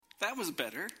That was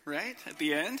better, right? At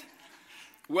the end.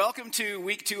 Welcome to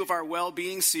week 2 of our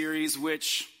Wellbeing series,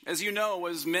 which, as you know,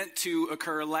 was meant to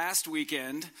occur last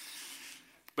weekend.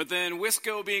 But then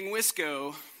Wisco being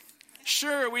Wisco,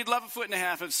 sure, we'd love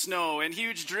 1.5 feet of snow and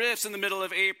huge drifts in the middle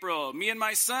of April. Me and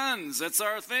my sons, that's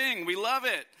our thing. We love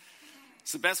it.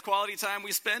 It's the best quality time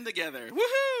we spend together.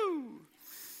 Woohoo!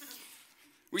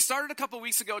 We started a couple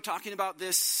weeks ago talking about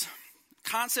this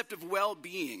concept of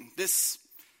well-being, this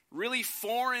really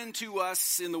foreign to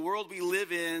us in the world we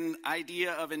live in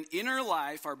idea of an inner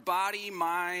life, our body,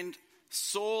 mind,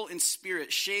 soul, and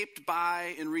spirit shaped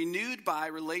by and renewed by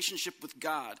relationship with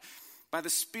God, by the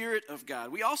Spirit of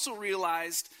God. We also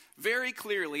realized very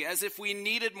clearly, as if we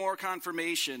needed more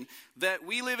confirmation, that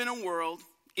we live in a world,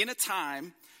 in a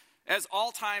time, as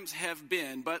all times have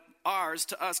been, but ours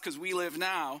to us because we live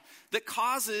now, that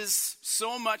causes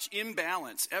so much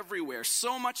imbalance everywhere,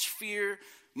 so much fear,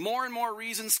 more and more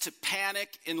reasons to panic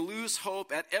and lose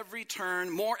hope at every turn,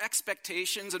 more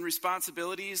expectations and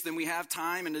responsibilities than we have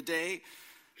time in a day.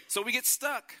 So we get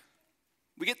stuck,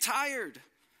 we get tired,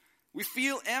 we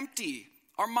feel empty,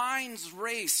 our minds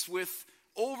race with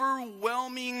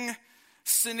overwhelming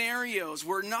scenarios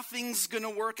where nothing's going to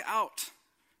work out,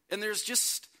 and there's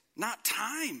just not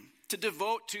time to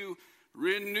devote to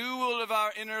renewal of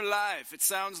our inner life. It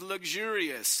sounds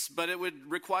luxurious, but it would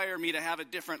require me to have a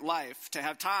different life, to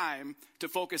have time to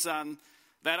focus on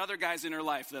that other guy's inner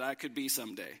life that I could be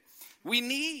someday. We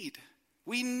need,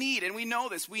 and we know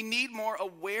this, we need more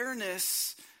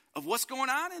awareness of what's going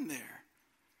on in there.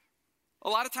 A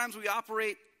lot of times we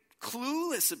operate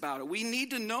clueless about it. We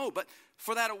need to know, but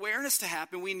for that awareness to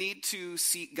happen, we need to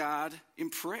seek God in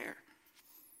prayer.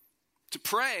 To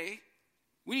pray,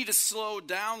 we need to slow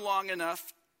down long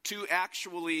enough to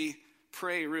actually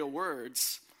pray real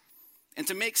words. And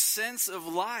to make sense of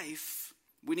life,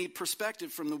 we need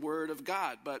perspective from the Word of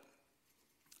God. But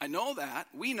I know that,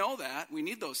 we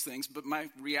need those things. But my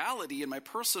reality in my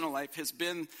personal life has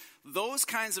been those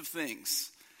kinds of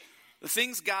things. The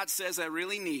things God says I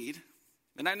really need,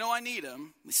 and I know I need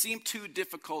them, they seem too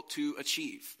difficult to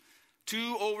achieve.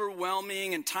 Too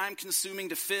overwhelming and time-consuming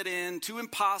to fit in, too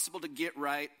impossible to get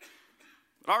right.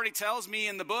 It already tells me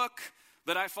in the book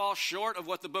that I fall short of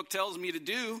what the book tells me to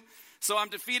do, so I'm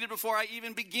defeated before I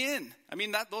even begin. I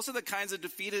mean, those are the kinds of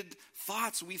defeated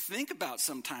thoughts we think about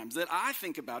sometimes, that I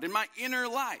think about in my inner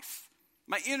life.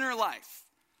 My inner life.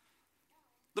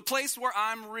 The place where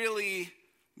I'm really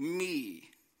me.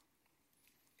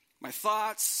 My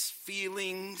thoughts,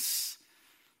 feelings,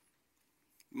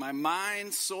 my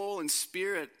mind, soul, and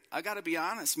spirit. I got to be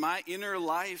honest, my inner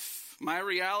life, my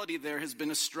reality there has been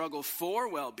a struggle for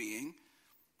well-being.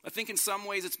 I think in some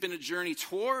ways it's been a journey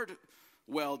toward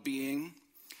well-being,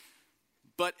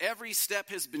 but every step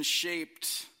has been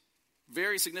shaped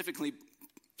very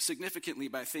significantly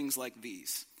by things like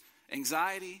these: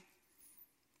 anxiety,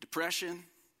 depression,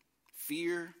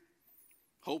 fear,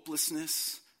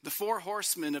 hopelessness, the 4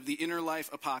 horsemen of the inner life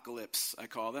apocalypse, I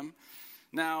call them.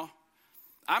 Now,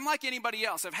 I'm like anybody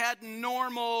else. I've had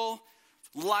normal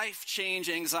life change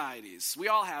anxieties. We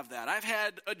all have that. I've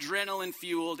had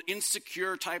adrenaline-fueled,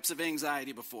 insecure types of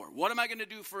anxiety before. What am I going to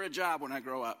do for a job when I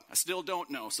grow up? I still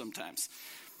don't know sometimes.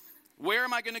 Where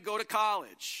am I going to go to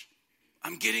college?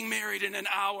 I'm getting married in an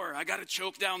hour. I got to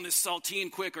choke down this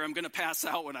saltine quick or I'm going to pass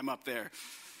out when I'm up there.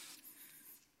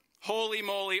 Holy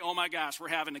moly, oh my gosh, we're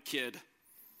having a kid.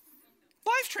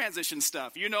 Life transition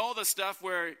stuff. You know, the stuff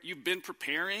where you've been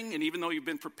preparing, and even though you've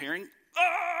been preparing,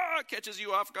 it catches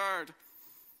you off guard.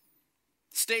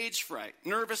 Stage fright,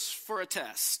 nervous for a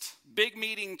test, big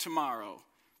meeting tomorrow.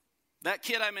 That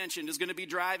kid I mentioned is going to be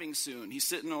driving soon. He's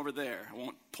sitting over there. I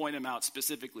won't point him out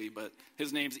specifically, but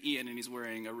his name's Ian, and he's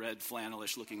wearing a red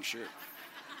flannelish looking shirt.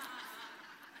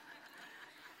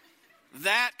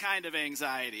 That kind of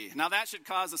anxiety. Now that should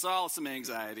cause us all some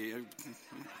anxiety.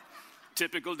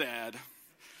 Typical dad.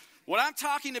 What I'm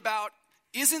talking about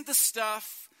isn't the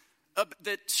stuff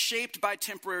that's shaped by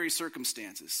temporary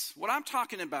circumstances. What I'm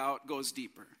talking about goes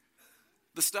deeper.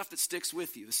 The stuff that sticks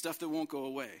with you, the stuff that won't go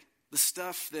away, the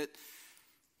stuff that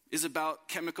is about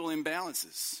chemical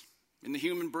imbalances in the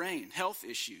human brain, health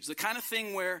issues, the kind of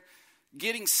thing where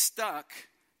getting stuck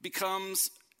becomes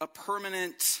a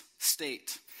permanent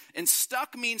state. And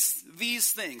stuck means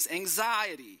these things: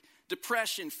 anxiety,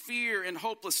 depression, fear, and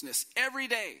hopelessness every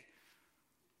day,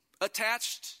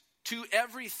 attached to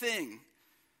everything,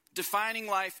 defining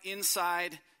life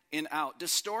inside and out,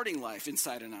 distorting life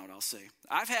inside and out, I'll say.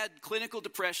 I've had clinical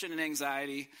depression and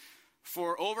anxiety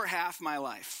for over half my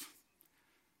life,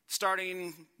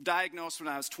 starting diagnosed when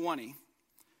I was 20.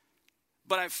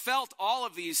 But I've felt all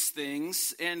of these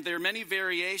things, and there are many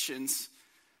variations,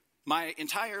 my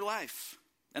entire life.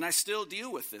 And I still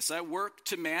deal with this. I work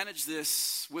to manage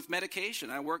this with medication.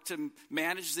 I work to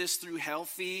manage this through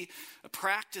healthy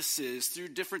practices, through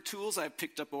different tools I've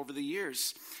picked up over the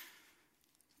years.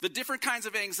 The different kinds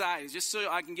of anxieties, just so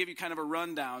I can give you kind of a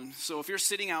rundown. So if you're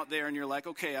sitting out there and you're like,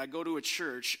 okay, I go to a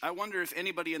church, I wonder if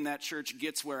anybody in that church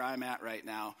gets where I'm at right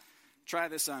now. Try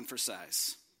this on for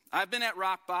size. I've been at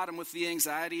rock bottom with the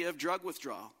anxiety of drug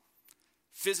withdrawal.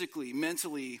 Physically,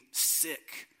 mentally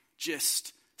sick,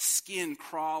 just skin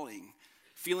crawling,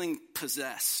 feeling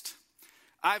possessed.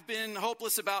 I've been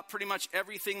hopeless about pretty much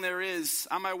everything there is.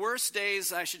 On my worst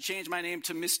days, I should change my name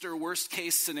to Mr. Worst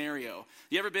Case Scenario.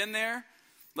 You ever been there?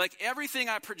 Like everything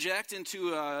I project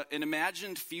into an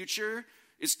imagined future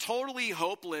is totally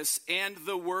hopeless and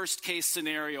the worst case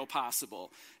scenario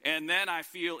possible. And then I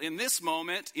feel in this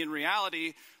moment, in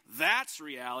reality, that's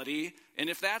reality. And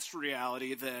if that's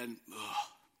reality, then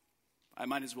I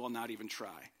might as well not even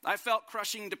try. I felt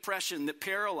crushing depression that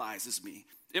paralyzes me,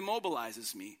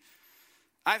 immobilizes me.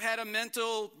 I've had a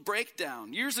mental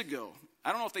breakdown years ago. I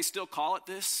don't know if they still call it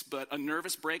this, but a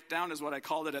nervous breakdown is what I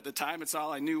called it at the time. It's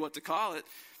all I knew what to call it.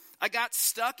 I got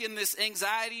stuck in this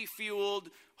anxiety-fueled,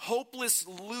 hopeless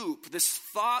loop, this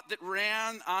thought that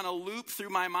ran on a loop through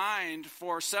my mind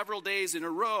for several days in a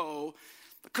row.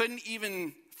 I couldn't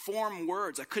even form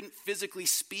words. I couldn't physically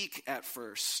speak at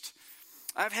first.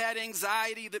 I've had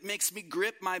anxiety that makes me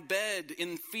grip my bed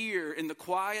in fear in the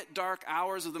quiet, dark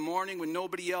hours of the morning when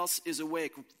nobody else is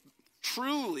awake.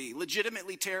 Truly,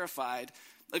 legitimately terrified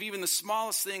of even the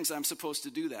smallest things I'm supposed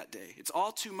to do that day. It's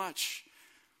all too much.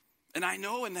 And I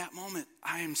know in that moment,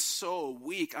 I am so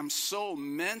weak. I'm so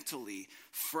mentally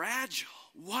fragile.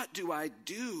 What do I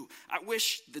do? I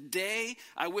wish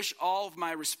I wish all of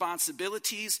my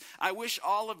responsibilities, I wish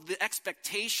all of the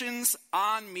expectations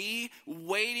on me,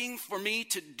 waiting for me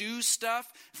to do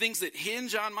stuff, things that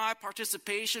hinge on my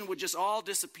participation would just all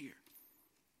disappear.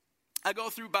 I go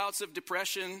through bouts of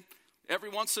depression every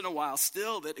once in a while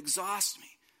still that exhaust me,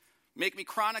 make me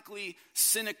chronically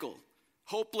cynical,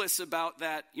 hopeless about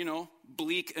that,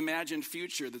 bleak imagined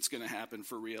future that's going to happen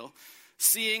for real.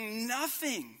 Seeing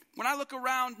nothing, when I look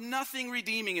around, nothing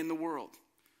redeeming in the world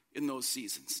in those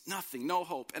seasons. Nothing, no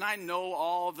hope. And I know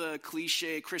all the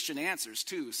cliche Christian answers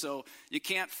too, so you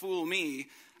can't fool me.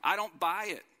 I don't buy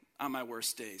it on my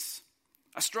worst days.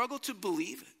 I struggle to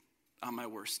believe it on my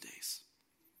worst days.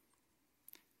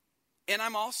 And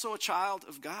I'm also a child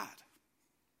of God.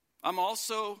 I'm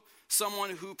also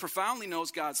someone who profoundly knows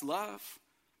God's love.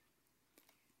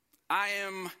 I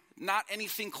am not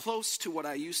anything close to what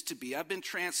I used to be. I've been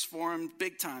transformed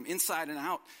big time, inside and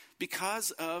out,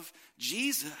 because of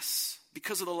Jesus,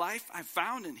 because of the life I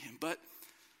found in him. But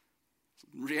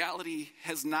reality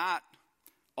has not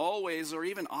always or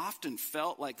even often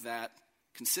felt like that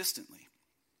consistently.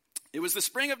 It was the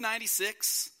spring of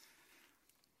 '96.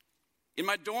 In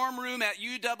my dorm room at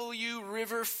UW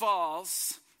River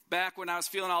Falls, back when I was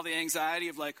feeling all the anxiety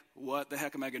of like, what the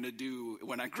heck am I going to do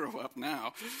when I grow up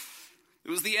now? It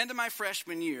was the end of my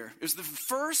freshman year. It was the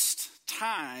first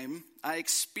time I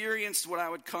experienced what I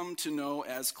would come to know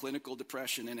as clinical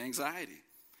depression and anxiety.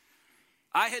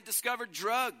 I had discovered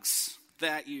drugs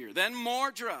that year, then more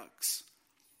drugs.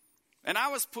 And I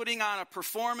was putting on a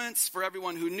performance for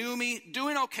everyone who knew me,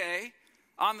 doing okay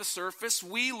on the surface.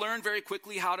 We learn very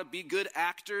quickly how to be good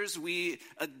actors. We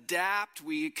adapt.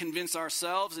 We convince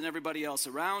ourselves and everybody else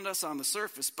around us on the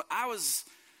surface. But I was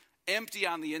empty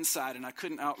on the inside, and I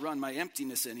couldn't outrun my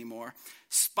emptiness anymore,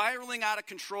 spiraling out of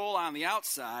control on the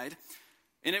outside.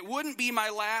 And it wouldn't be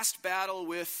my last battle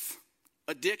with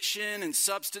addiction and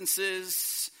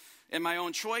substances and my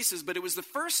own choices, but it was the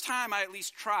first time I at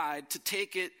least tried to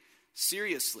take it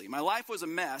seriously. My life was a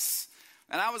mess,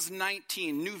 and I was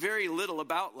 19, knew very little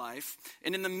about life.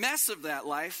 And in the mess of that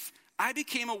life, I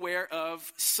became aware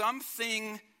of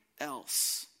something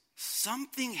else,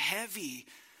 something heavy,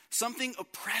 something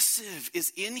oppressive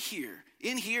is in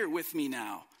here with me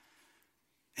now.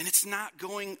 And it's not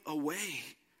going away.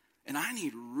 And I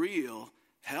need real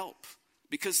help,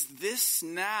 because this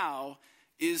now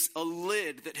is a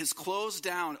lid that has closed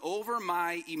down over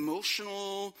my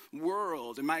emotional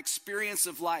world and my experience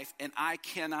of life, and I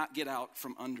cannot get out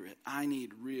from under it. I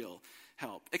need real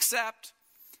help. Except,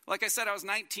 like I said, I was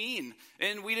 19,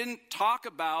 and we didn't talk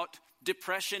about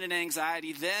depression and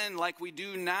anxiety then like we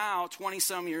do now,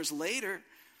 20-some years later.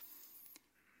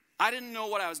 I didn't know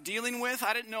what I was dealing with.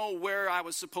 I didn't know where I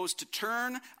was supposed to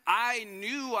turn. I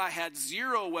knew I had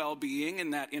zero well-being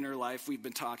in that inner life we've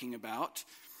been talking about.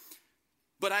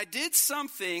 But I did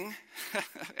something,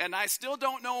 and I still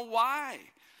don't know why.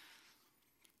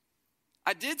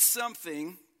 I did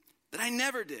something that I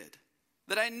never did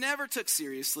that I never took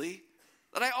seriously,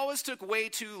 that I always took way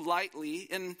too lightly,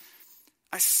 and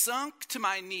I sunk to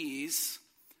my knees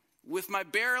with my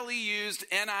barely used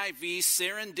NIV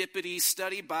Serendipity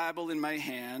Study Bible in my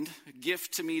hand, a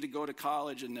gift to me to go to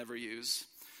college and never use.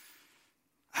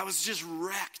 I was just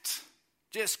wrecked,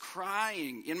 just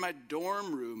crying in my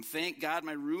dorm room. Thank God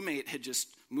my roommate had just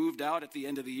moved out at the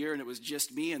end of the year and it was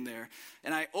just me in there.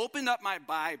 And I opened up my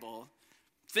Bible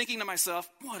thinking to myself,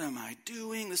 what am I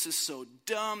doing? This is so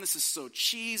dumb. This is so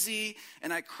cheesy.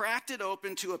 And I cracked it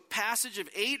open to a passage of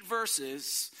 8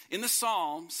 verses in the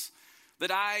Psalms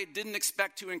that I didn't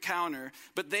expect to encounter.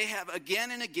 But they have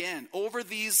again and again, over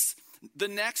the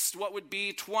next, what would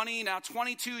be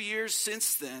 22 years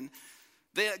since then,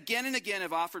 they again and again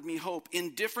have offered me hope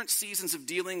in different seasons of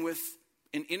dealing with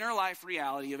an inner life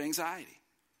reality of anxiety,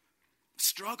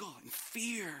 struggle and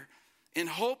fear and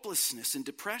hopelessness and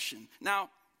depression. Now,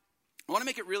 I want to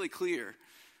make it really clear.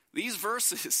 These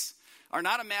verses are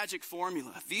not a magic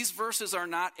formula. These verses are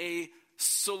not a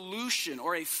solution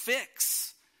or a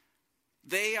fix.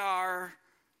 They are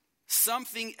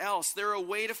something else. They're a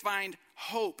way to find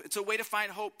hope. It's a way to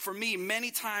find hope for me many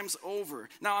times over.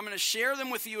 Now, I'm going to share them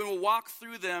with you and we'll walk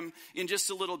through them in just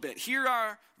a little bit. Here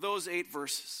are those 8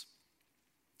 verses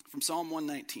from Psalm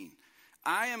 119.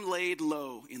 I am laid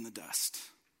low in the dust.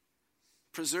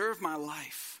 Preserve my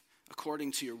life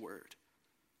according to your word.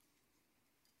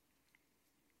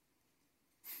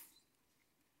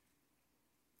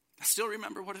 I still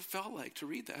remember what it felt like to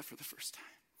read that for the first time.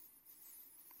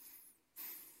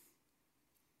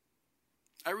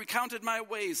 I recounted my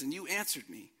ways and you answered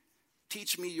me.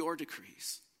 Teach me your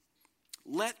decrees.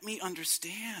 Let me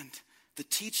understand the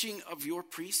teaching of your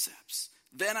precepts.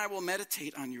 Then I will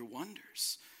meditate on your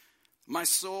wonders. My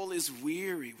soul is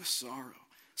weary with sorrow.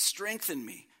 Strengthen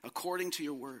me according to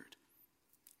your word.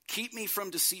 Keep me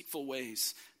from deceitful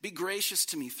ways. Be gracious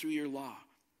to me through your law.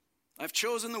 I've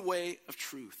chosen the way of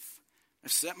truth.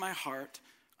 I've set my heart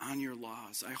on your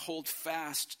laws. I hold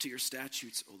fast to your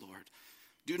statutes, O Lord.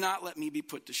 Do not let me be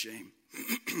put to shame.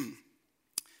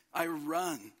 I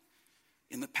run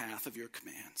in the path of your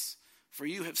commands, for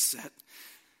you've set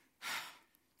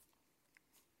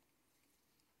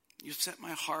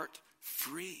my heart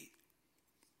free.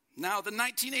 Now, the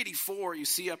 1984 you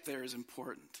see up there is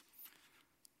important.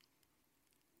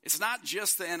 It's not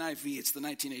just the NIV, it's the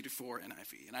 1984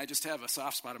 NIV. And I just have a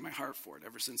soft spot in my heart for it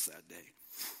ever since that day.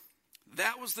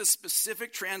 That was the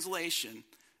specific translation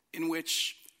in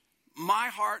which my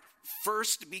heart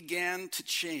first began to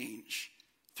change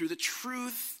through the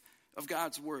truth of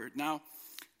God's word. Now,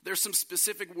 there's some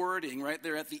specific wording right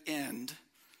there at the end.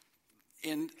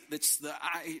 And it's the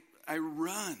I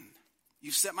run.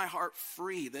 You've set my heart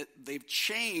free. That they've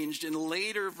changed in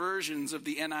later versions of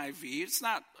the NIV. It's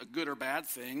not a good or bad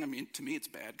thing. I mean, to me it's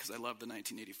bad because I love the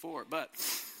 1984. But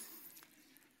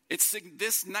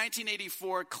this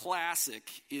 1984 classic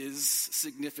is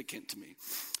significant to me.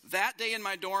 That day in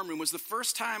my dorm room was the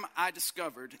first time I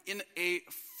discovered in a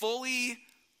fully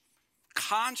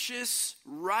conscious,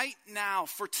 right now,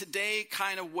 for today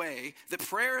kind of way, that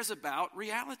prayer is about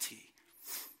reality.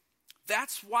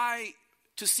 That's why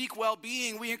to seek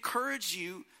well-being, we encourage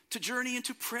you to journey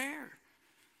into prayer.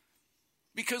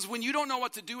 Because when you don't know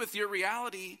what to do with your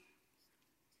reality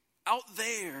out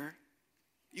there,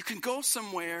 you can go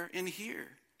somewhere in here.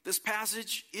 This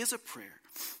passage is a prayer.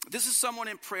 This is someone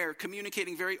in prayer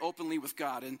communicating very openly with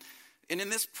God. And in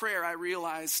this prayer, I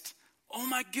realized, oh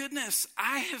my goodness,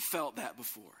 I have felt that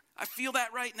before. I feel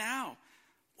that right now.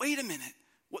 Wait a minute.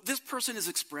 What this person is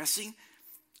expressing,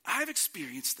 I've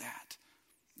experienced that.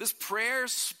 This prayer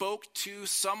spoke to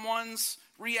someone's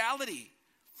reality,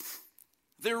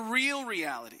 their real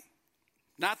reality,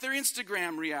 not their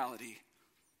Instagram reality,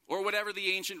 or whatever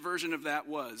the ancient version of that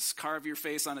was. Carve your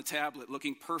face on a tablet,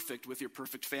 looking perfect with your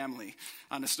perfect family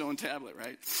on a stone tablet,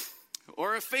 right?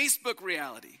 Or a Facebook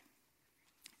reality,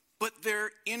 but their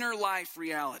inner life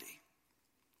reality,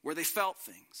 where they felt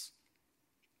things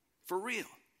for real.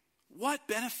 What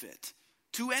benefit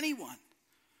to anyone?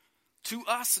 To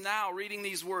us now reading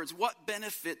these words, what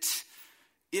benefit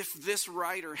if this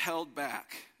writer held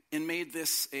back and made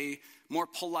this a more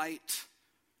polite,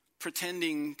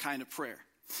 pretending kind of prayer?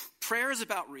 Prayer is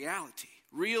about reality,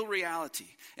 real reality.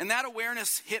 And that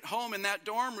awareness hit home in that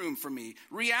dorm room for me.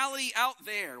 Reality out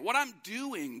there, what I'm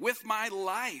doing with my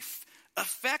life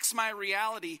affects my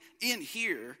reality in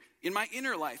here, in my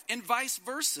inner life, and vice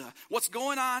versa. What's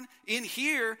going on in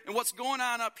here and what's going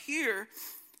on up here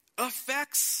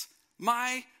affects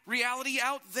my reality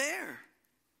out there.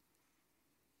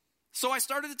 So I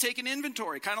started to take an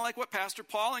inventory, kind of like what Pastor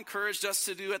Paul encouraged us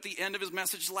to do at the end of his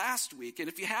message last week. And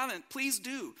if you haven't, please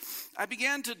do. I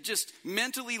began to just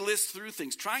mentally list through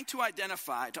things, trying to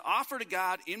identify, to offer to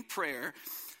God in prayer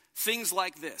things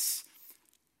like this.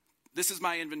 This is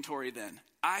my inventory then.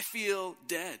 I feel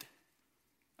dead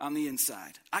on the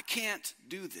inside. I can't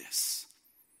do this.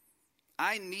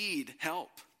 I need help.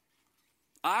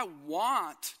 I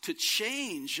want to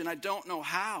change and I don't know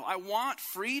how. I want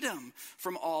freedom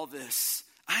from all this.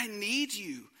 I need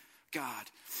you, God.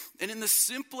 And in the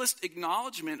simplest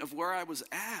acknowledgement of where I was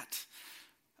at,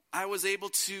 I was able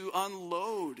to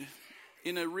unload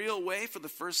in a real way for the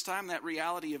first time that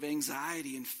reality of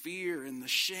anxiety and fear and the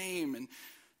shame. And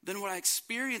then what I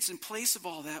experienced in place of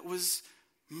all that was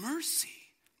mercy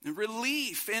and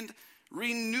relief and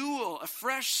renewal, a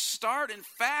fresh start. In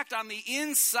fact, on the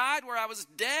inside where I was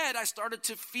dead, I started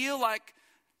to feel like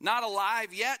not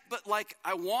alive yet, but like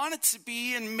I wanted to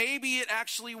be, and maybe it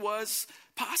actually was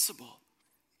possible.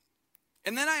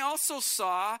 And then I also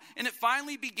saw, and it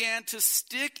finally began to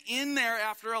stick in there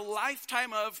after a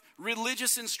lifetime of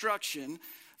religious instruction,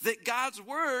 that God's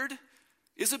word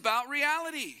is about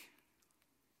reality.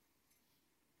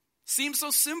 Seems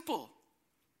so simple.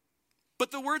 But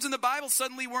the words in the Bible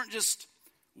suddenly weren't just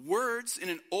words in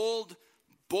an old,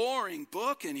 boring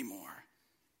book anymore.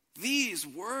 These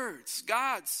words,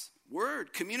 God's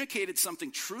word, communicated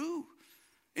something true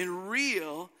and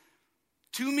real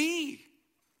to me.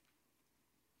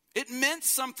 It meant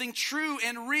something true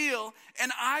and real,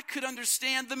 and I could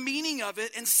understand the meaning of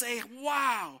it and say,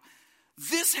 wow,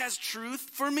 this has truth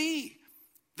for me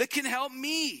that can help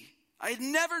me. I had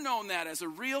never known that as a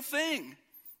real thing.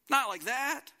 Not like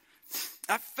that.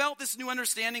 I felt this new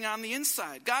understanding on the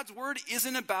inside. God's word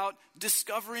isn't about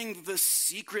discovering the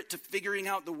secret to figuring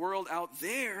out the world out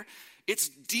there. It's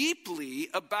deeply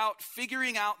about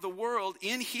figuring out the world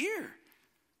in here,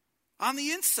 on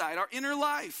the inside, our inner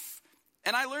life.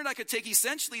 And I learned I could take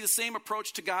essentially the same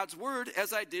approach to God's word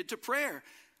as I did to prayer.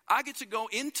 I get to go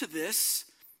into this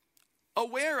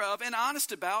aware of and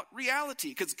honest about reality,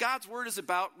 because God's word is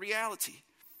about reality.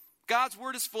 God's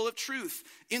word is full of truth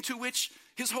into which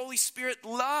his Holy Spirit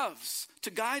loves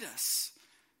to guide us.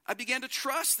 I began to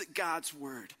trust that God's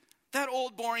word, that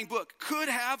old boring book, could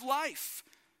have life,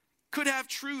 could have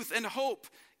truth and hope,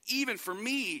 even for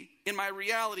me in my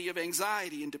reality of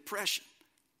anxiety and depression.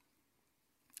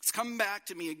 It's come back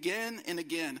to me again and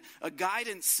again, a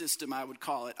guidance system, I would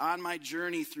call it, on my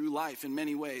journey through life in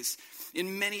many ways,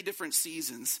 in many different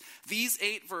seasons. These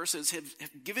 8 verses have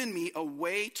given me a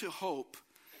way to hope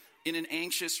in an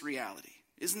anxious reality.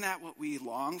 Isn't that what we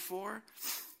long for?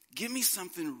 Give me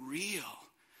something real.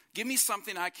 Give me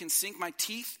something I can sink my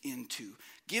teeth into.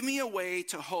 Give me a way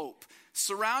to hope,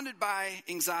 surrounded by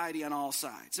anxiety on all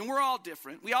sides. And we're all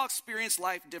different. We all experience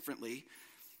life differently.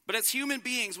 But as human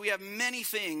beings, we have many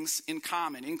things in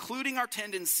common, including our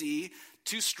tendency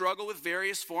to struggle with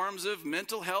various forms of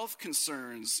mental health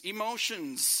concerns,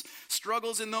 emotions,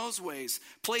 struggles in those ways,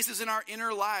 places in our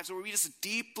inner lives where we just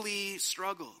deeply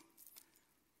struggle.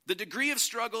 The degree of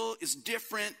struggle is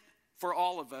different for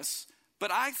all of us,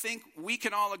 but I think we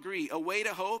can all agree a way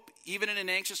to hope, even in an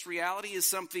anxious reality, is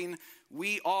something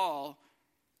we all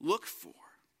look for.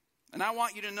 And I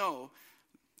want you to know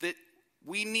that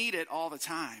we need it all the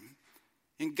time,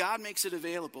 and God makes it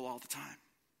available all the time.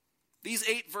 These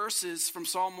 8 verses from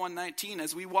Psalm 119,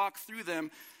 as we walk through them,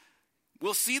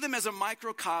 we'll see them as a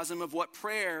microcosm of what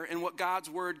prayer and what God's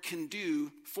word can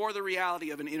do for the reality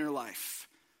of an inner life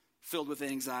filled with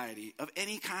anxiety of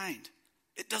any kind.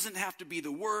 It doesn't have to be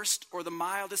the worst or the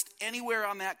mildest. Anywhere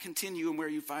on that continuum where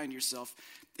you find yourself,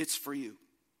 it's for you.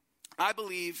 I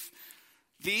believe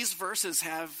these verses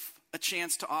have a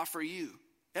chance to offer you,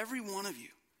 every one of you,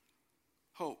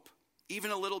 hope,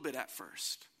 even a little bit at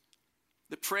first.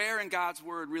 The prayer and God's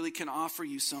word really can offer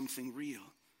you something real.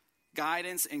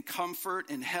 Guidance and comfort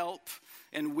and help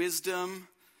and wisdom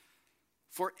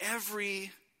for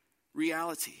every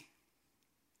reality.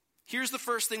 Here's the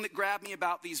first thing that grabbed me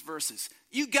about these verses.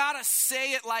 You gotta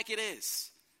say it like it is.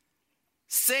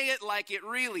 Say it like it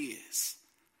really is.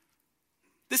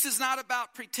 This is not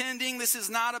about pretending. This is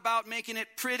not about making it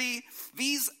pretty.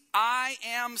 These I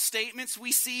am statements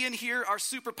we see in here are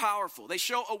super powerful. They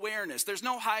show awareness. There's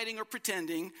no hiding or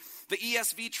pretending. The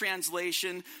ESV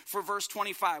translation for verse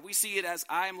 25, we see it as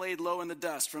I am laid low in the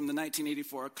dust from the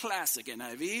 1984 classic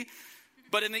NIV.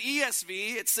 But in the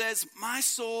ESV, it says, my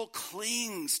soul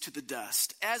clings to the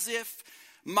dust, as if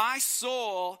my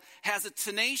soul has a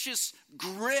tenacious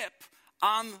grip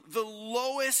on the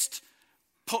lowest,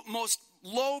 most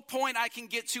low point I can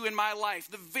get to in my life,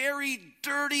 the very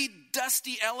dirty,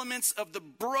 dusty elements of the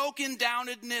broken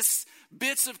downedness,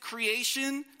 bits of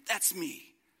creation, that's me.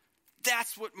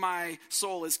 That's what my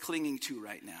soul is clinging to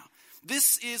right now.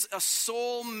 This is a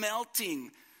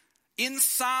soul-melting,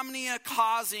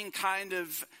 insomnia-causing kind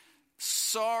of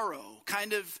sorrow,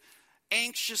 kind of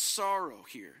anxious sorrow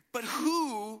here. But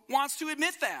who wants to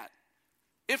admit that?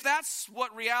 If that's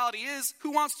what reality is,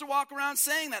 who wants to walk around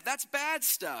saying that? That's bad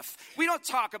stuff. We don't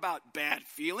talk about bad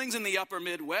feelings in the upper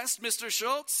Midwest, Mr.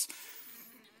 Schultz.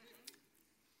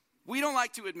 We don't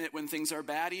like to admit when things are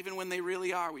bad, even when they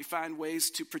really are. We find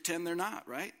ways to pretend they're not,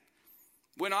 right?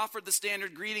 When offered the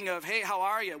standard greeting of, hey, how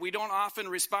are you? We don't often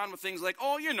respond with things like,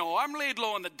 oh, I'm laid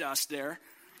low in the dust there.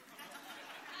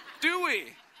 Do we?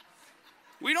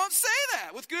 We don't say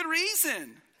that with good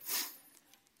reason.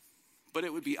 But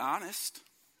it would be honest.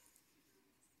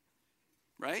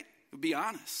 Right? It would be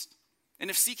honest.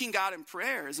 And if seeking God in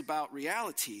prayer is about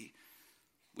reality,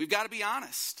 we've got to be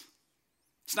honest.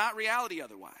 It's not reality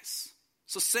otherwise.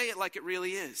 So say it like it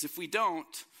really is. If we don't,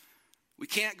 we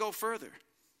can't go further.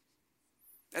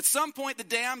 At some point, the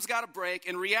dam's got to break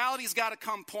and reality's got to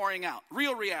come pouring out.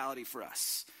 Real reality for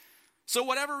us. So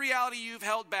whatever reality you've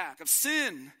held back, of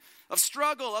sin, of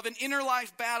struggle, of an inner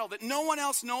life battle that no one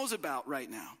else knows about right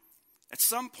now, at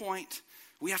some point,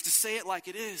 we have to say it like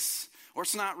it is, or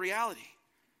it's not reality.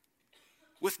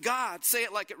 With God, say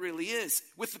it like it really is.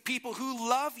 With the people who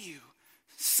love you,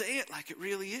 say it like it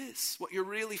really is, what you're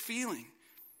really feeling,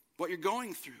 what you're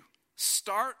going through.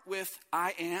 Start with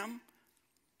I am,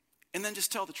 and then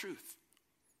just tell the truth.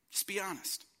 Just be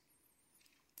honest.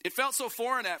 It felt so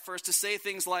foreign at first to say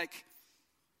things like,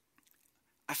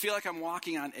 I feel like I'm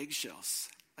walking on eggshells.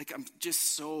 Like I'm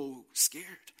just so scared.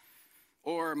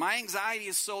 Or my anxiety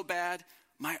is so bad,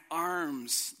 my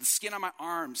arms, the skin on my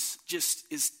arms just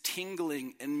is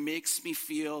tingling and makes me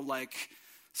feel like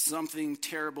something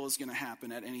terrible is going to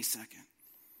happen at any second.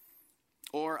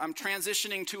 Or I'm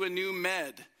transitioning to a new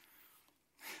med.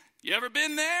 You ever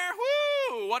been there?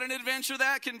 Woo! What an adventure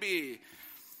that can be.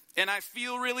 And I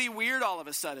feel really weird all of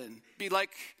a sudden. Be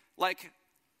like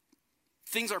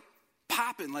things are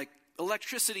popping, like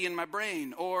electricity in my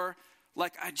brain. Or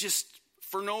like I just,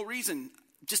 for no reason,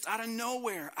 just out of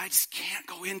nowhere, I just can't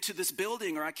go into this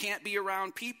building, or I can't be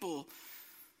around people.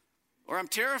 Or I'm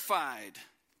terrified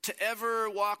to ever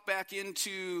walk back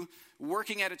into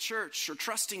working at a church or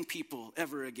trusting people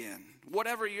ever again.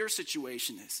 Whatever your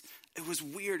situation is. It was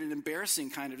weird and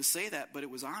embarrassing kind of to say that, but it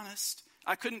was honest.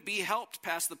 I couldn't be helped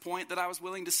past the point that I was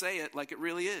willing to say it like it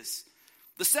really is.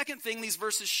 The second thing these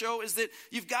verses show is that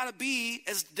you've got to be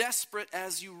as desperate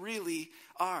as you really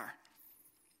are.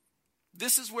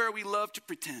 This is where we love to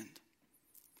pretend.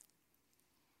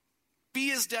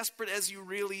 Be as desperate as you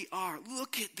really are.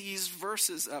 Look at these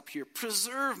verses up here.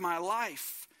 Preserve my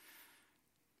life.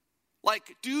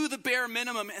 Like, do the bare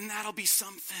minimum and that'll be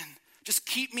something. Just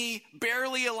keep me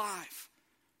barely alive.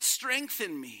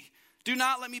 Strengthen me. Do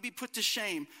not let me be put to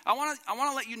shame. I want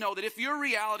to let you know that if your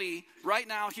reality right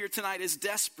now here tonight is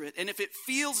desperate, and if it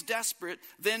feels desperate,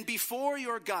 then before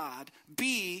your God,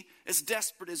 be as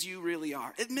desperate as you really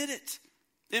are. Admit it.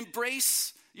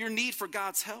 Embrace your need for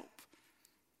God's help.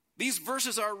 These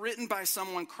verses are written by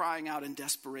someone crying out in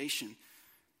desperation.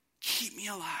 Keep me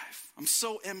alive. I'm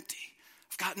so empty.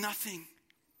 I've got nothing.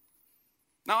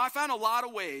 Now, I found a lot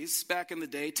of ways back in the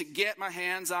day to get my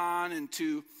hands on and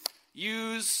to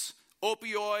use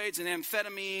opioids and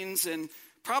amphetamines, and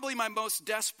probably my most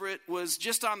desperate was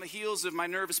just on the heels of my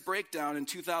nervous breakdown in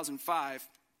 2005.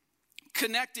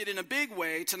 Connected in a big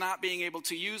way to not being able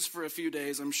to use for a few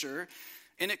days, I'm sure.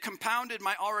 And it compounded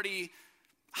my already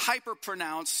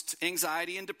hyper-pronounced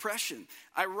anxiety and depression.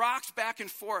 I rocked back and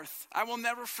forth. I will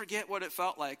never forget what it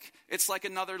felt like. It's like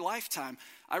another lifetime.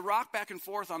 I rocked back and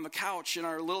forth on the couch in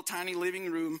our little tiny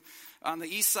living room on the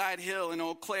East Side Hill in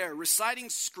Eau Claire, reciting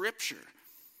scripture.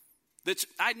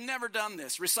 I'd never done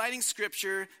this. Reciting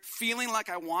scripture, feeling like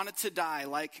I wanted to die.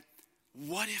 Like,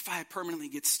 what if I permanently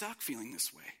get stuck feeling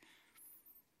this way?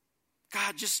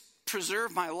 God, just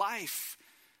preserve my life.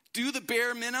 Do the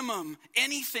bare minimum.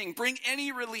 Anything. Bring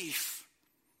any relief.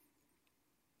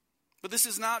 But this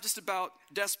is not just about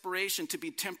desperation to be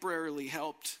temporarily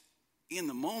helped in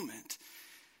the moment.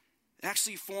 It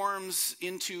actually forms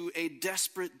into a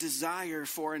desperate desire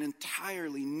for an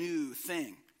entirely new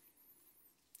thing.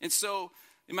 And so,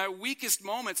 in my weakest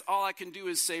moments, all I can do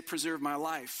is say, preserve my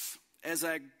life. As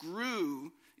I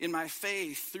grew in my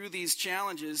faith through these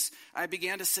challenges, I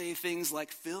began to say things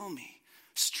like, fill me.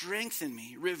 Strengthen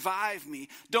me, revive me.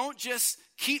 Don't just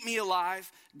keep me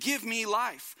alive, give me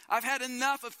life. I've had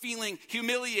enough of feeling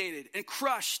humiliated and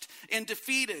crushed and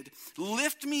defeated.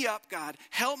 Lift me up, God.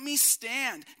 Help me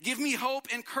stand. Give me hope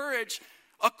and courage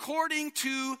according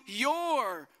to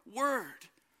your word.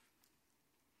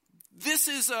 This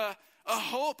is a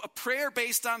hope, a prayer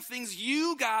based on things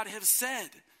you, God, have said,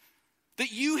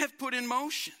 that you have put in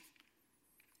motion.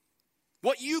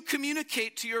 What you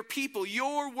communicate to your people,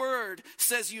 your word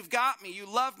says you've got me,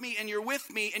 you love me, and you're with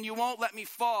me, and you won't let me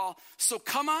fall. So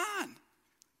come on.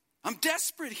 I'm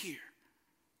desperate here.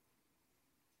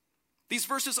 These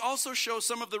verses also show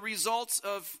some of the results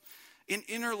of an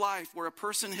inner life where a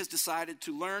person has decided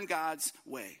to learn God's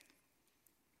way.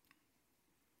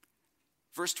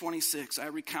 Verse 26, I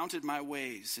recounted my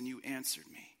ways, and you answered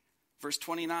me. Verse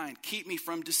 29, keep me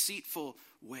from deceitful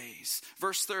ways.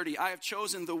 Verse 30, I have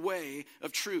chosen the way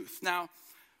of truth. Now,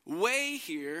 way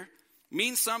here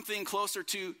means something closer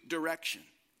to direction,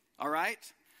 all right?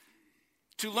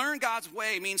 To learn God's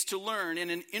way means to learn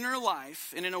in an inner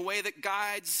life and in a way that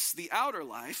guides the outer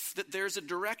life that there's a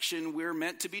direction we're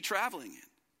meant to be traveling in.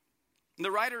 And the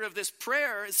writer of this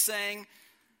prayer is saying,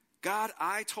 God,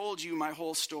 I told you my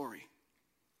whole story,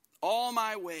 all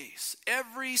my ways,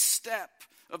 every step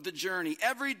of the journey,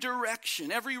 every direction,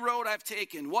 every road I've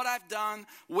taken, what I've done,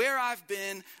 where I've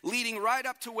been, leading right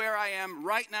up to where I am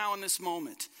right now in this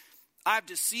moment. I've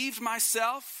deceived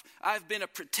myself. I've been a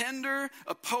pretender,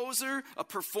 a poser, a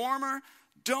performer.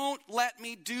 Don't let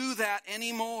me do that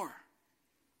anymore.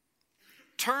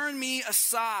 Turn me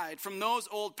aside from those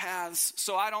old paths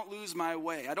so I don't lose my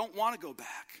way. I don't want to go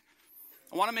back.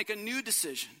 I want to make a new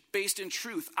decision based in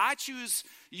truth. I choose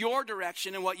your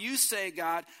direction and what you say,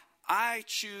 God. I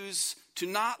choose to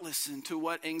not listen to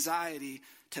what anxiety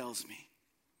tells me.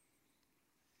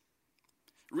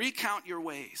 Recount your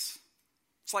ways.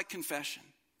 It's like confession.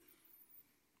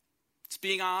 It's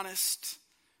being honest.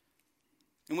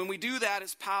 And when we do that,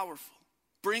 it's powerful.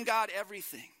 Bring God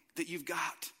everything that you've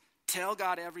got. Tell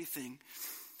God everything.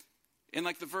 And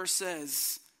like the verse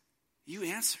says, you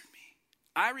answered me.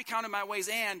 I recounted my ways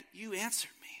and you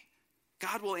answered me.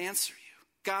 God will answer you.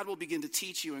 God will begin to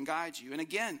teach you and guide you. And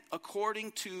again,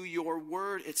 according to your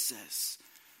word, it says,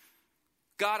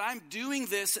 God, I'm doing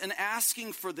this and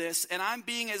asking for this, and I'm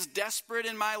being as desperate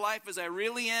in my life as I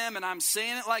really am, and I'm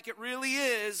saying it like it really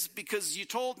is because you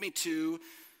told me to.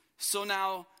 So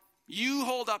now you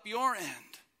hold up your end.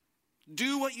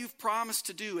 Do what you've promised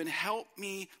to do and help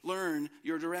me learn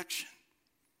your direction.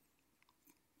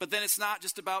 But then it's not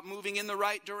just about moving in the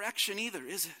right direction either,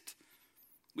 is it?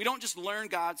 We don't just learn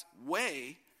God's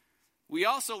way. We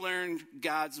also learn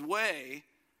God's way,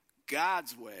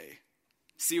 God's way.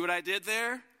 See what I did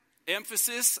there?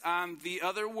 Emphasis on the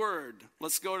other word.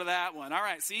 Let's go to that one. All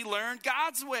right, see, learn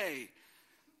God's way.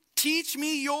 Teach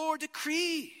me your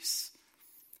decrees.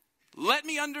 Let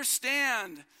me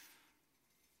understand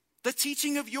the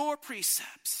teaching of your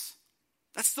precepts.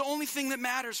 That's the only thing that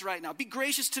matters right now. Be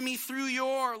gracious to me through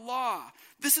your law.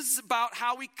 This is about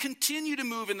how we continue to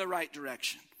move in the right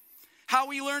direction. How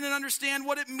we learn and understand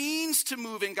what it means to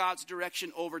move in God's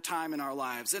direction over time in our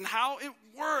lives. And how it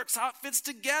works, how it fits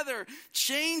together,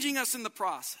 changing us in the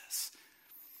process.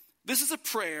 This is a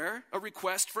prayer, a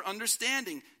request for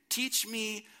understanding. Teach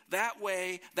me that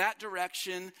way, that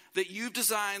direction that you've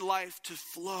designed life to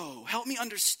flow. Help me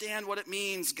understand what it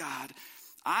means, God.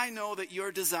 I know that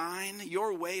your design,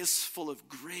 your way is full of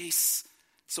grace.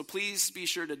 So please be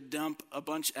sure to dump a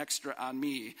bunch extra on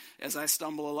me as I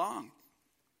stumble along.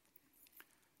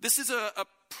 This is a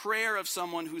prayer of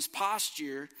someone whose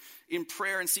posture in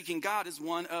prayer and seeking God is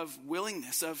one of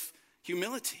willingness, of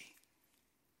humility,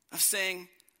 of saying,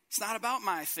 it's not about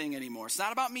my thing anymore. It's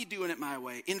not about me doing it my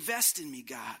way. Invest in me,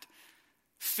 God.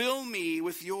 Fill me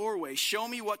with your way. Show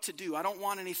me what to do. I don't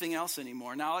want anything else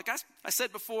anymore. Now, like I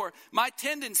said before, my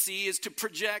tendency is to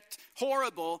project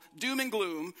horrible doom and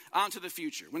gloom onto the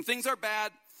future. When things are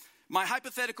bad, my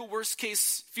hypothetical worst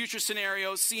case future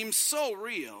scenarios seem so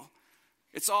real.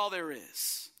 It's all there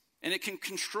is. And it can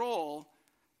control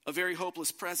a very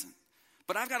hopeless present.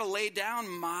 But I've got to lay down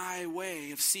my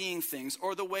way of seeing things,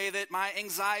 or the way that my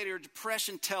anxiety or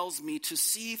depression tells me to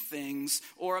see things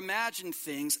or imagine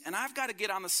things. And I've got to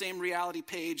get on the same reality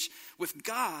page with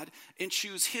God and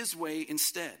choose his way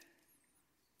instead.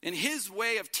 And his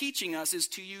way of teaching us is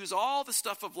to use all the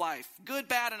stuff of life, good,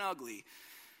 bad, and ugly,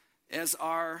 as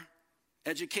our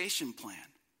education plan.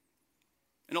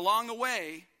 And along the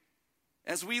way,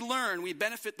 as we learn, we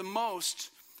benefit the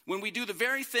most when we do the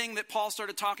very thing that Paul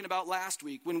started talking about last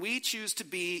week, when we choose to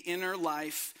be inner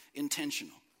life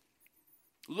intentional.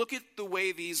 Look at the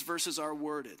way these verses are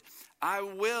worded. I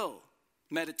will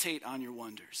meditate on your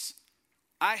wonders.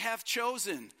 I have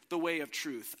chosen the way of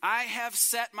truth. I have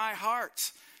set my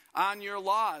heart on your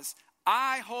laws.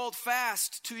 I hold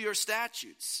fast to your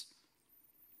statutes.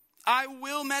 I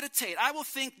will meditate. I will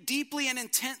think deeply and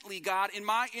intently, God, in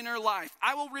my inner life.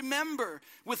 I will remember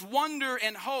with wonder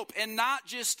and hope and not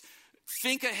just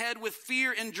think ahead with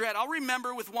fear and dread. I'll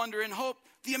remember with wonder and hope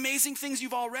the amazing things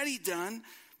you've already done,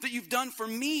 that you've done for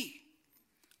me.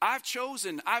 I've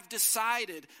chosen, I've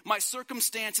decided. My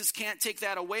circumstances can't take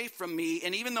that away from me.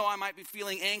 And even though I might be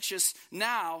feeling anxious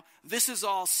now, this is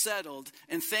all settled.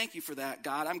 And thank you for that,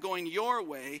 God. I'm going your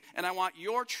way, and I want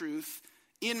your truth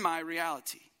in my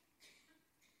reality.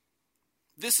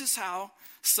 This is how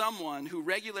someone who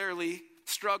regularly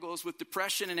struggles with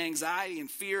depression and anxiety and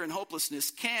fear and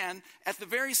hopelessness can, at the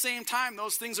very same time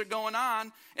those things are going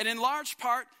on, and in large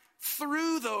part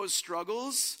through those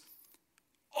struggles,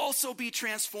 also be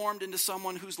transformed into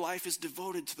someone whose life is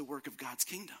devoted to the work of God's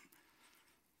kingdom,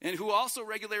 and who also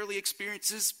regularly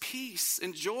experiences peace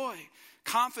and joy,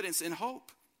 confidence and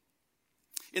hope.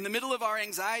 In the middle of our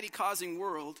anxiety-causing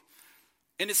world,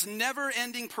 and its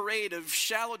never-ending parade of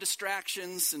shallow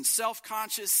distractions and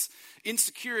self-conscious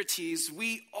insecurities,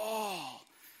 we all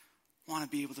want to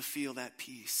be able to feel that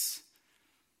peace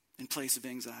in place of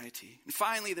anxiety. And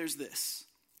finally, there's this: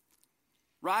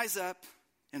 rise up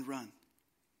and run.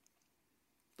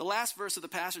 The last verse of the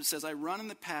passage says, I run in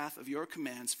the path of your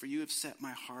commands, for you have set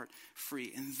my heart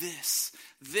free. And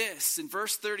this, in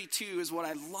verse 32, is what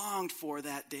I longed for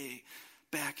that day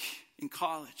back in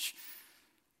college.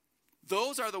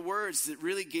 Those are the words that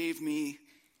really gave me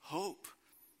hope.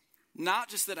 Not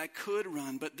just that I could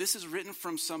run, but this is written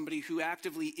from somebody who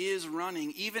actively is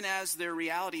running, even as their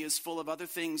reality is full of other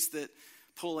things that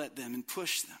pull at them and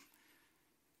push them.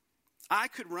 I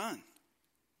could run.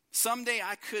 Someday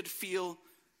I could feel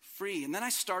free. And then I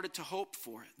started to hope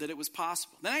for it, that it was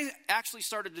possible. Then I actually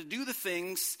started to do the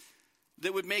things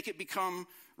that would make it become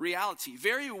reality.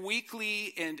 Very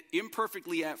weakly and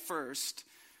imperfectly at first.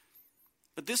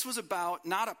 But this was about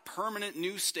not a permanent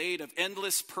new state of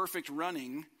endless perfect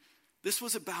running. This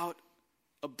was about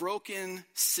a broken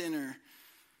sinner,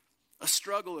 a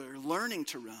struggler, learning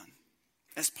to run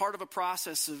as part of a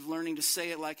process of learning to say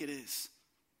it like it is,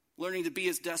 learning to be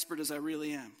as desperate as I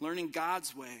really am, learning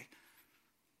God's way,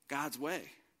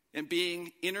 and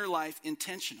being inner life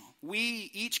intentional.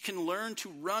 We each can learn to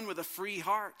run with a free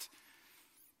heart,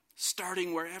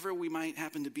 starting wherever we might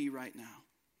happen to be right now.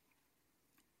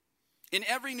 In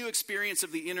every new experience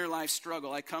of the inner life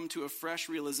struggle, I come to a fresh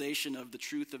realization of the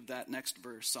truth of that next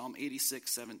verse, Psalm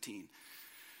 86:17.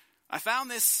 I found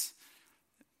this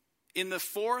in the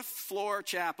 4th floor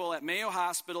chapel at Mayo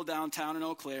Hospital downtown in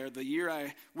Eau Claire, the year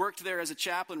I worked there as a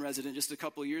chaplain resident just a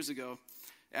couple of years ago,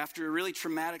 after a really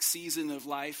traumatic season of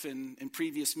life and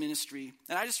previous ministry.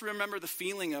 And I just remember the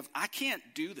feeling of, I can't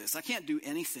do this. I can't do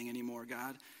anything anymore,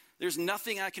 God. There's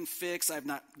nothing I can fix. I've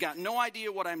got no idea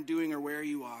what I'm doing or where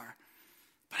you are.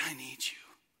 But I need you.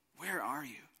 Where are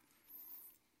you?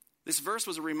 This verse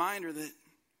was a reminder that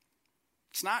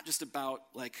it's not just about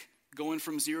like going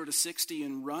from 0 to 60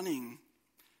 and running.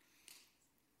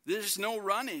 There's no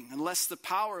running unless the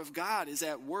power of God is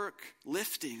at work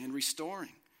lifting and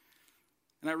restoring.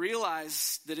 And I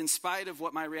realized that in spite of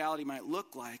what my reality might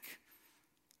look like,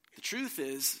 the truth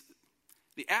is,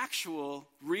 the actual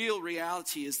real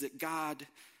reality is that God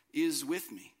is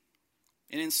with me.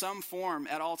 And in some form,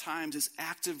 at all times, is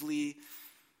actively,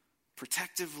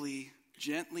 protectively,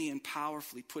 gently, and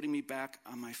powerfully putting me back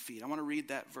on my feet. I want to read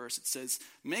that verse. It says,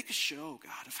 make a show,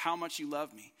 God, of how much you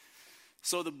love me.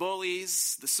 So the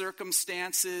bullies, the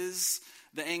circumstances,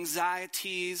 the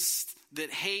anxieties that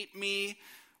hate me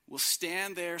will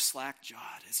stand there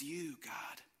slack-jawed as you,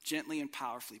 God, gently and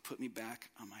powerfully put me back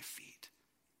on my feet.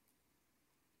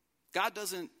 God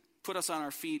doesn't put us on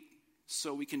our feet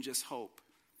so we can just hope,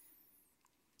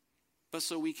 but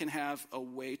so we can have a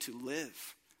way to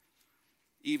live,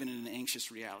 even in an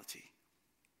anxious reality.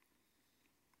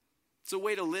 It's a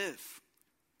way to live.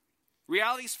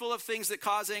 Reality is full of things that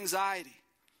cause anxiety.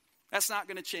 That's not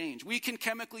going to change. We can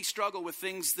chemically struggle with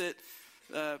things that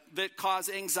cause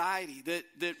anxiety,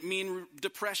 that mean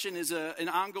depression is an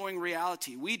ongoing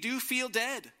reality. We do feel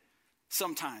dead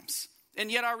sometimes.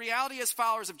 And yet our reality as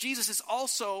followers of Jesus is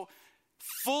also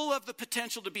full of the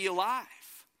potential to be alive.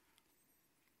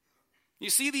 You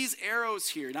see these arrows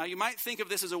here. Now, you might think of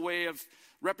this as a way of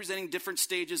representing different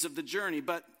stages of the journey,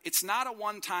 but it's not a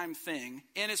one-time thing,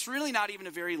 and it's really not even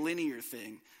a very linear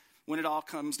thing when it all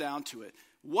comes down to it.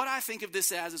 What I think of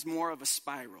this as is more of a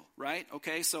spiral, right?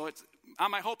 Okay, so it's,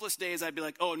 on my hopeless days, I'd be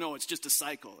like, oh no, it's just a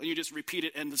cycle, and you just repeat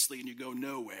it endlessly, and you go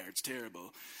nowhere. It's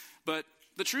terrible. But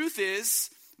The truth is,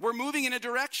 we're moving in a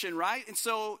direction, right? And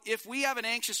so if we have an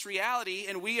anxious reality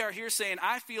and we are here saying,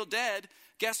 I feel dead,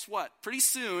 guess what? Pretty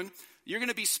soon, you're going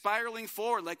to be spiraling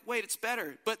forward like, wait, it's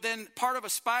better. But then part of a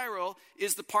spiral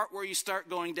is the part where you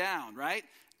start going down, right?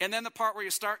 And then the part where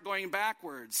you start going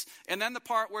backwards. And then the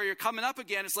part where you're coming up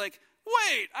again, it's like,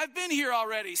 wait, I've been here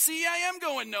already. See, I am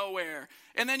going nowhere.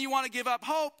 And then you want to give up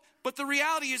hope. But the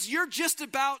reality is you're just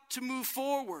about to move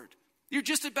forward. You're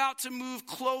just about to move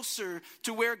closer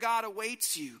to where God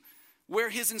awaits you, where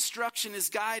his instruction is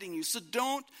guiding you. So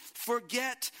don't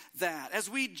forget that. As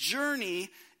we journey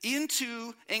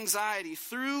into anxiety,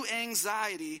 through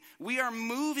anxiety, we are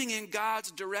moving in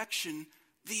God's direction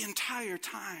the entire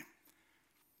time.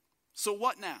 So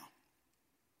what now?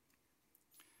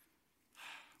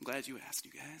 I'm glad you asked,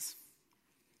 you guys.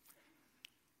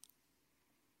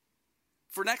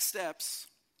 For next steps,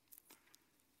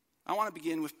 I want to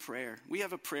begin with prayer. We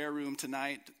have a prayer room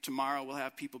tonight. Tomorrow we'll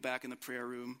have people back in the prayer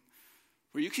room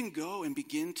where you can go and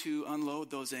begin to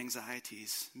unload those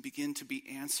anxieties and begin to be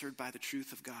answered by the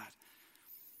truth of God.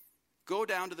 Go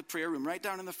down to the prayer room, right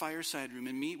down in the fireside room,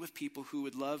 and meet with people who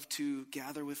would love to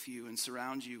gather with you and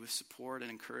surround you with support and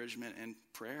encouragement and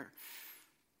prayer.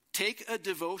 Take a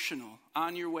devotional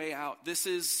on your way out. This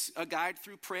is a guide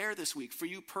through prayer this week for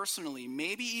you personally,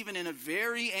 maybe even in a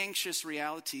very anxious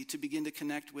reality to begin to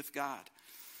connect with God.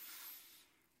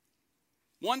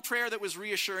 One prayer that was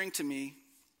reassuring to me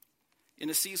in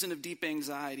a season of deep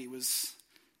anxiety was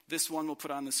this one we'll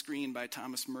put on the screen by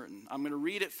Thomas Merton. I'm going to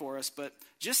read it for us, but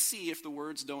just see if the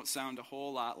words don't sound a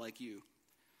whole lot like you.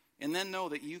 And then know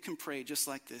that you can pray just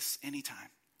like this anytime,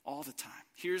 all the time.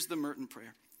 Here's the Merton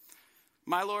prayer.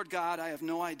 My Lord God, I have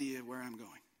no idea where I'm going.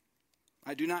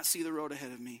 I do not see the road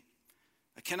ahead of me.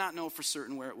 I cannot know for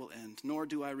certain where it will end, nor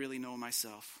do I really know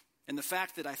myself. And the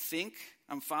fact that I think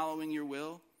I'm following your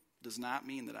will does not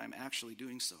mean that I'm actually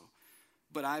doing so.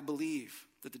 But I believe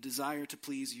that the desire to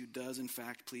please you does in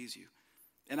fact please you.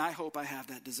 And I hope I have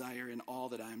that desire in all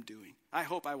that I'm doing. I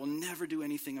hope I will never do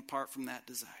anything apart from that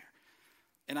desire.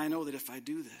 And I know that if I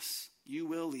do this, you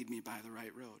will lead me by the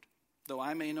right road, though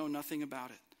I may know nothing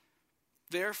about it.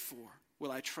 Therefore will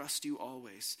I trust you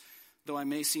always. Though I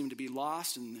may seem to be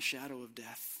lost in the shadow of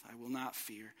death, I will not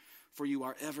fear, for you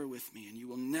are ever with me, and you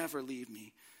will never leave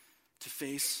me to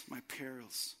face my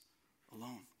perils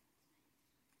alone.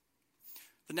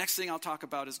 The next thing I'll talk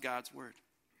about is God's word.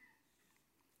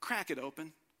 Crack it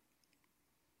open.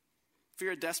 If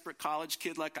you're a desperate college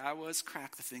kid like I was,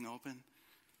 crack the thing open.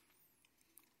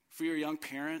 If you're a young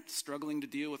parent struggling to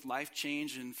deal with life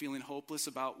change and feeling hopeless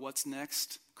about what's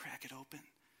next, crack it open.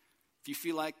 If you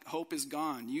feel like hope is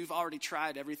gone, you've already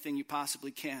tried everything you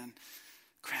possibly can,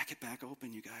 crack it back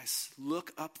open, you guys.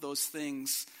 Look up those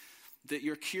things that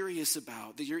you're curious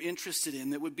about, that you're interested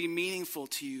in, that would be meaningful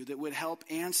to you, that would help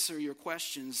answer your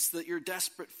questions, that you're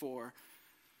desperate for.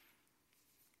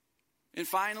 And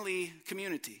finally,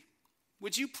 community.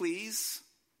 Would you please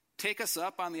take us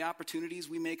up on the opportunities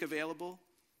we make available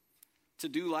to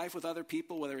do life with other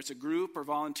people, whether it's a group or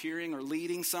volunteering or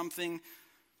leading something?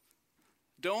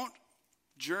 Don't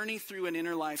journey through an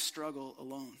inner life struggle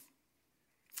alone.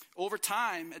 Over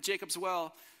time at Jacob's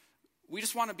Well, we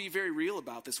just want to be very real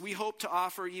about this. We hope to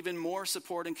offer even more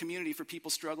support and community for people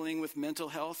struggling with mental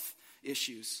health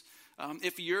issues.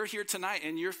 If you're here tonight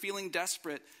and you're feeling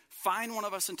desperate, find one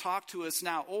of us and talk to us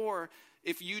now. Or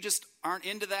if you just aren't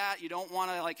into that, you don't want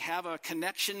to have a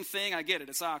connection thing. I get it.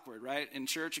 It's awkward, right? In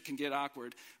church, it can get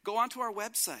awkward. Go onto our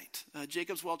website,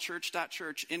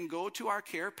 jacobswellchurch.church, and go to our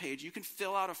care page. You can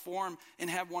fill out a form and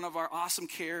have one of our awesome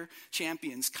care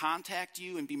champions contact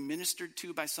you and be ministered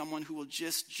to by someone who will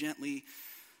just gently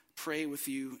pray with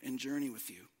you and journey with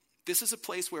you. This is a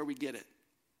place where we get it.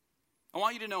 I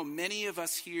want you to know many of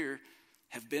us here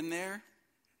have been there,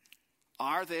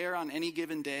 are there on any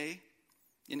given day,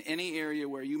 in any area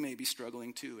where you may be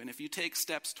struggling too. And if you take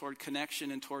steps toward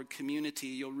connection and toward community,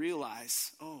 you'll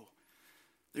realize,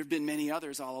 there have been many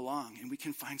others all along, and we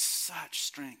can find such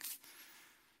strength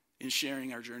in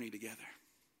sharing our journey together.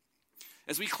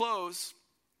 As we close,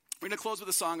 we're going to close with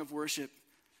a song of worship,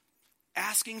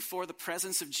 asking for the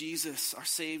presence of Jesus, our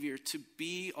Savior, to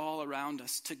be all around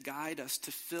us, to guide us,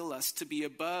 to fill us, to be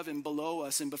above and below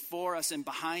us and before us and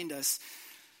behind us.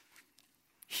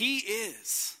 He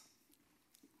is.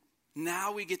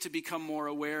 Now we get to become more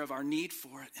aware of our need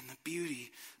for it and the beauty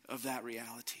of that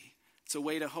reality. It's a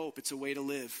way to hope. It's a way to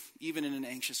live, even in an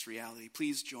anxious reality.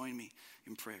 Please join me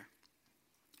in prayer.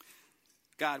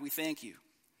 God, we thank you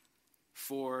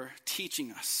for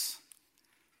teaching us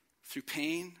through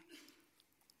pain,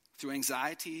 through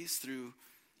anxieties, through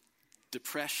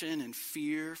depression and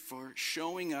fear, for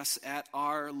showing us at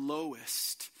our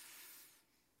lowest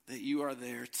that you are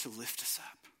there to lift us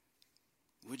up.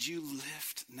 Would you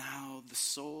lift now the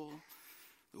soul,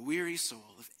 the weary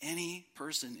soul of any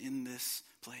person in this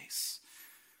place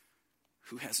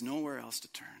who has nowhere else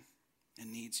to turn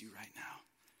and needs you right now?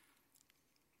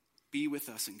 Be with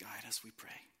us and guide us, we pray.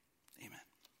 Amen.